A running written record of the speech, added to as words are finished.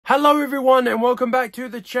Hello everyone and welcome back to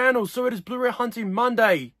the channel. So it is Blu-ray Hunting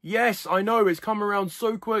Monday. Yes, I know it's come around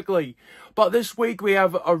so quickly. But this week we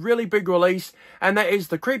have a really big release, and that is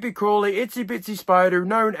the creepy crawly itsy bitsy spider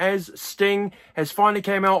known as Sting has finally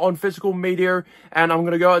came out on physical media, and I'm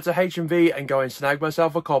going to go out to HMV and go and snag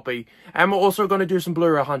myself a copy. And we're also going to do some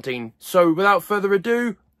Blu-ray hunting. So without further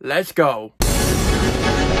ado, let's go.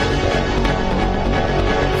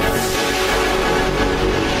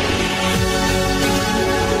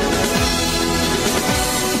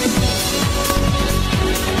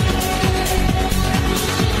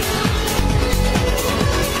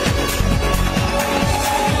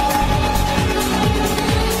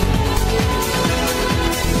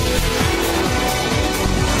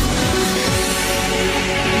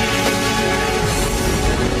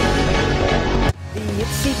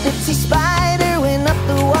 Bitsy spider went up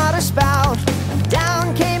the water spout.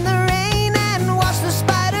 Down came the rain and washed the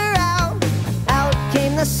spider out. Out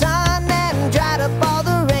came the sun and dried up all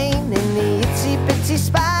the rain. And the itsy bitsy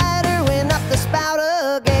spider went up the spout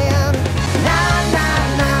again. Na na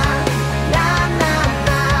na, na na na,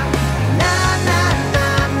 na na na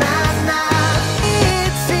na na.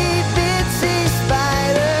 Itsy bitsy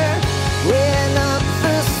spider went up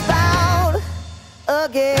the spout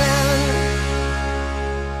again.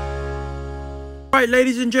 Alright,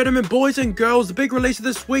 ladies and gentlemen, boys and girls, the big release of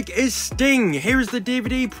this week is Sting. Here is the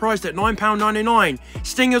DVD priced at £9.99.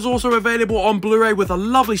 Sting is also available on Blu-ray with a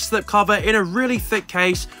lovely slipcover in a really thick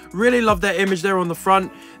case. Really love that image there on the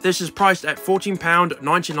front. This is priced at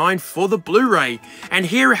 £14.99 for the Blu-ray. And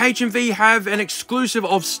here HMV have an exclusive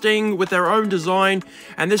of Sting with their own design,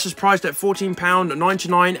 and this is priced at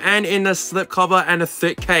 £14.99 and in a slipcover and a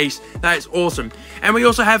thick case. That is awesome. And we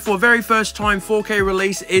also have, for very first time 4K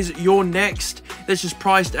release, is You're Next. This is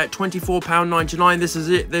priced at £24.99. This is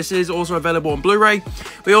it. This is also available on Blu-ray.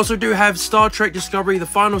 We also do have Star Trek Discovery, the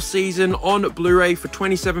final season, on Blu-ray for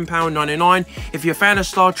 £27.99. If you're a fan of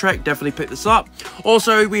Star Trek, definitely pick this up.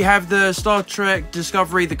 Also, we have the Star Trek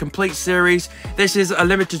Discovery, the complete series. This is a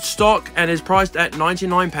limited stock and is priced at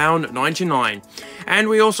 £99.99. And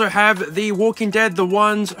we also have The Walking Dead, The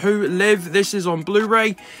Ones Who Live. This is on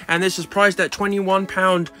Blu-ray, and this is priced at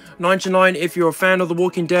 £21.99. If you're a fan of The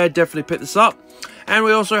Walking Dead, definitely pick this up. And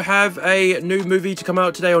we also have a new movie to come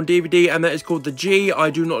out today on DVD, and that is called The G.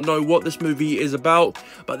 I do not know what this movie is about,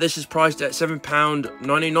 but this is priced at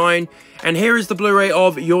 £7.99. And here is the Blu-ray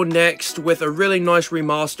of You're Next with a really nice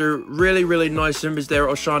remaster. Really nice image there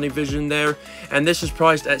of Shiny Vision there. And this is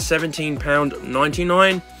priced at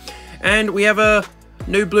 £17.99. And we have a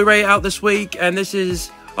new Blu-ray out this week, and this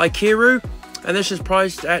is Ikiru, and this is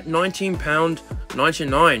priced at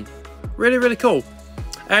 £19.99. Really cool.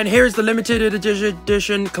 And here's the limited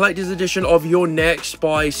edition, collector's edition of You're Next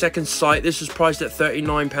by Second Sight. This is priced at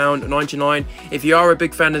 £39.99. If you are a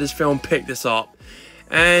big fan of this film, pick this up.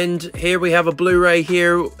 And here we have a Blu-ray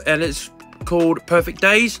here, and it's called Perfect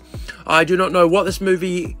Days. I do not know what this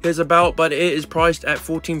movie is about, but it is priced at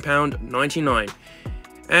 £14.99.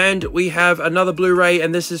 And we have another Blu-ray,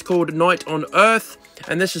 and this is called Night on Earth,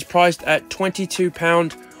 and this is priced at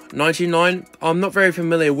 £22.99. I'm not very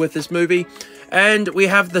familiar with this movie. And we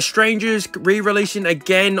have The Strangers re-releasing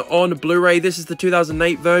again on Blu-ray. This is the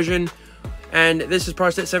 2008 version, and this is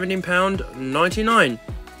priced at £17.99.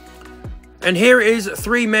 And here is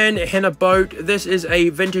Three Men in a Boat. This is a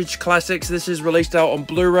vintage classics. This is released out on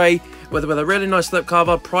Blu-ray with a really nice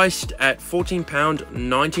slipcover, priced at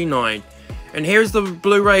 £14.99. And here's the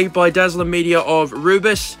Blu-ray by Dazzler Media of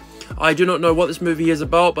Rubus. I do not know what this movie is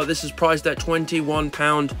about, but this is priced at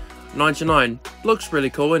 £21.99. Looks really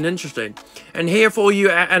cool and interesting. And here, for all you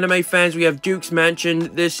anime fans, we have Duke's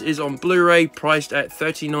Mansion. This is on Blu-ray, priced at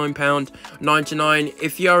 £39.99.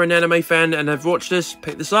 If you are an anime fan and have watched this,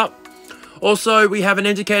 pick this up. Also, we have an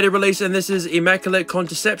indicated release, and this is Immaculate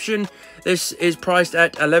Contraception. This is priced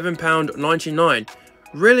at £11.99.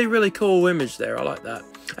 Really cool image there. I like that.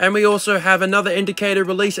 And we also have another indicated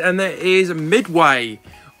release, and that is Midway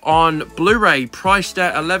on Blu-ray, priced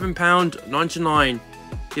at £11.99.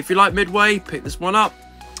 If you like Midway, pick this one up.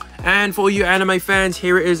 And for all you anime fans,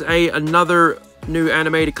 here is another new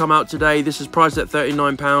anime to come out today. This is priced at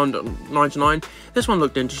 £39.99. This one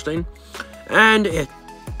looked interesting. And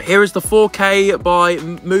here is the 4K by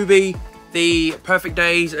Movie, the Perfect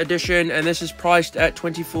Days edition, and this is priced at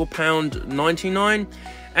 £24.99.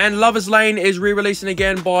 And Lover's Lane is re-releasing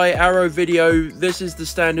again by Arrow Video. This is the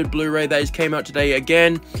standard Blu-ray that came out today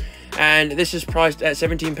again, and this is priced at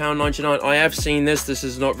 £17.99. I have seen this. This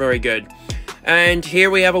is not very good. And here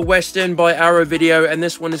we have a Western by Arrow Video, and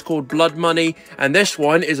this one is called Blood Money, and this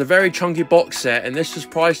one is a very chunky box set, and this is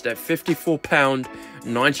priced at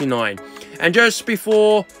 £54.99. And just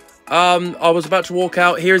before I was about to walk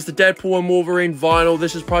out, here's the Deadpool and Wolverine vinyl.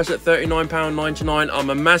 This is priced at £39.99. I'm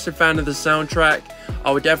a massive fan of the soundtrack.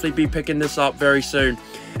 I would definitely be picking this up very soon.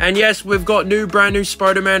 And yes, we've got brand new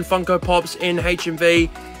Spider-Man Funko Pops in HMV.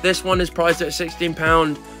 This one is priced at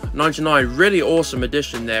 £16.99. Really awesome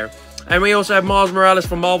addition there. And we also have Miles Morales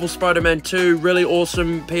from Marvel Spider-Man 2. Really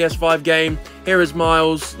awesome PS5 game. Here is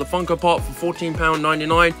Miles, the Funko Pop for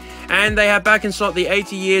 £14.99. And they have back in stock the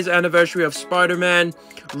 80 years anniversary of Spider-Man.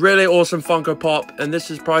 Really awesome Funko Pop, and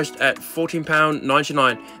this is priced at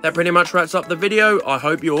 £14.99. That pretty much wraps up the video. I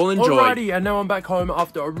hope you all enjoyed. Alrighty, and now I'm back home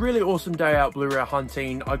after a really awesome day out Blu-ray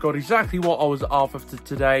hunting. I got exactly what I was after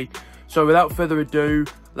today. So without further ado,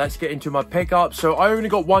 let's get into my pickup. So I only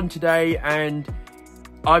got one today, and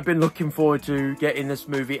I've been looking forward to getting this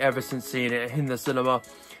movie ever since seeing it in the cinema.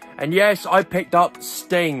 And yes, I picked up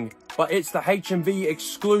Sting, but it's the HMV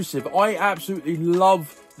exclusive. I absolutely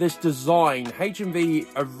love this design. HMV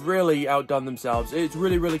have really outdone themselves. It's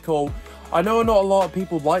really, really cool. I know not a lot of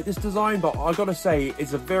people like this design, but I gotta say,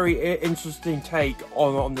 it's a very interesting take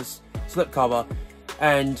on this slipcover.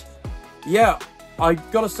 And yeah, I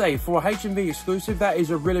gotta say, for a HMV exclusive, that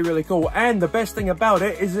is a really, really cool. And the best thing about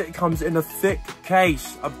it is it comes in a thick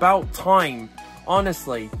case. About time,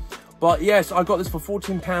 honestly. But yes, I got this for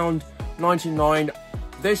 £14.99.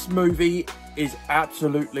 This movie is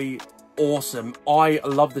absolutely awesome. I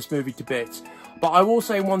love this movie to bits. But I will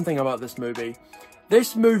say one thing about this movie.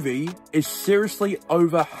 This movie is seriously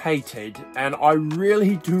overhated, and I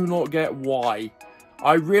really do not get why.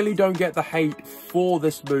 I really don't get the hate for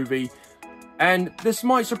this movie. And this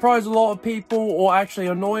might surprise a lot of people, or actually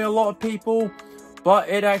annoy a lot of people, but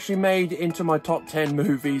it actually made into my top 10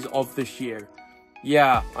 movies of this year.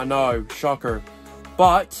 Yeah, I know, shocker.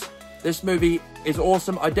 But this movie is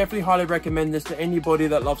awesome. I definitely highly recommend this to anybody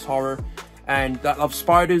that loves horror and that loves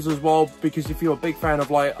spiders as well, because if you're a big fan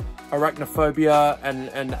of like arachnophobia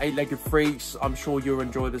and eight-legged freaks, I'm sure you'll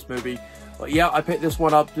enjoy this movie. But yeah, I picked this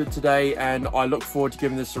one up today, and I look forward to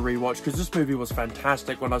giving this a rewatch, because this movie was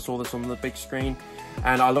fantastic when I saw this on the big screen,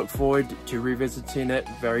 and I look forward to revisiting it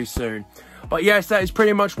very soon. But yes, that is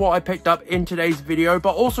pretty much what I picked up in today's video.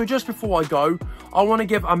 But also, just before I go, I want to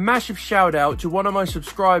give a massive shout out to one of my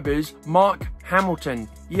subscribers, Mark Hamilton.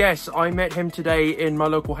 Yes, I met him today in my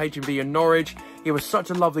local HMV in Norwich. He was such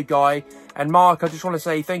a lovely guy. And Mark, I just want to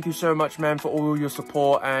say thank you so much, man, for all your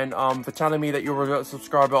support, and for telling me that you're a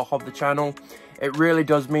subscriber of the channel. It really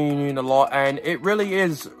does mean a lot, and it really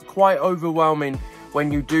is quite overwhelming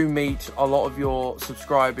when you do meet a lot of your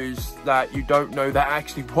subscribers that you don't know that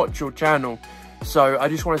actually watch your channel. So I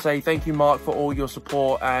just want to say thank you, Mark, for all your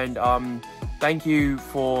support, and thank you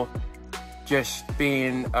for just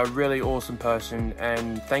being a really awesome person,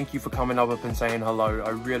 and thank you for coming up and saying hello.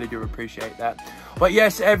 I really do appreciate that. But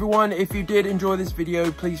yes, everyone, if you did enjoy this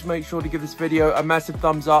video, please make sure to give this video a massive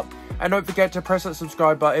thumbs up, and don't forget to press that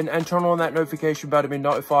subscribe button and turn on that notification bell to be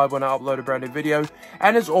notified when I upload a brand new video.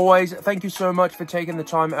 And as always, thank you so much for taking the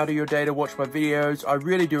time out of your day to watch my videos. I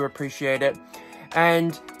really do appreciate it.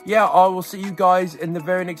 And yeah, I will see you guys in the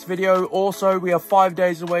very next video. Also, we are 5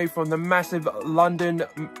 days away from the massive London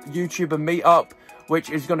YouTuber meetup, which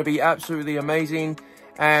is going to be absolutely amazing.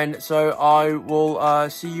 And so I will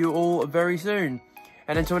see you all very soon.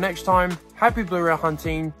 And until next time, happy Blu-ray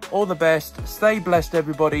hunting, all the best, stay blessed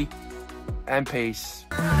everybody, and peace.